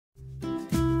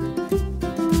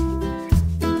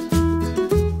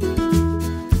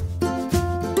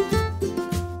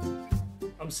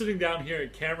I'm sitting down here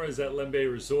at Cameras at Lembeh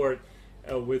Resort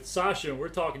with Sascha, and we're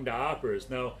talking diopters.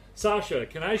 Now, Sascha,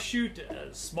 can I shoot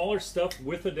smaller stuff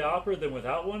with a diopter than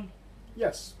without one?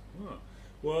 Yes. Huh.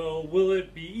 Well, will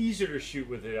it be easier to shoot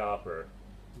with a diopter?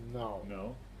 No.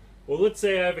 No. Well, let's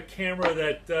say I have a camera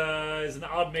that is an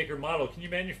odd maker model. Can you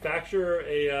manufacture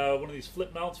a one of these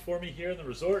flip mounts for me here in the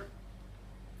resort?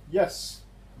 Yes.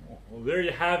 Well, there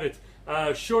you have it.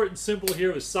 Short and simple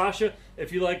here with Sascha.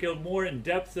 If you like a more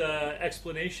in-depth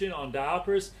explanation on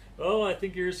diopters, well, I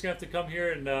think you're just going to have to come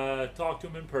here and talk to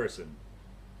him in person.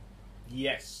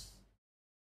 Yes.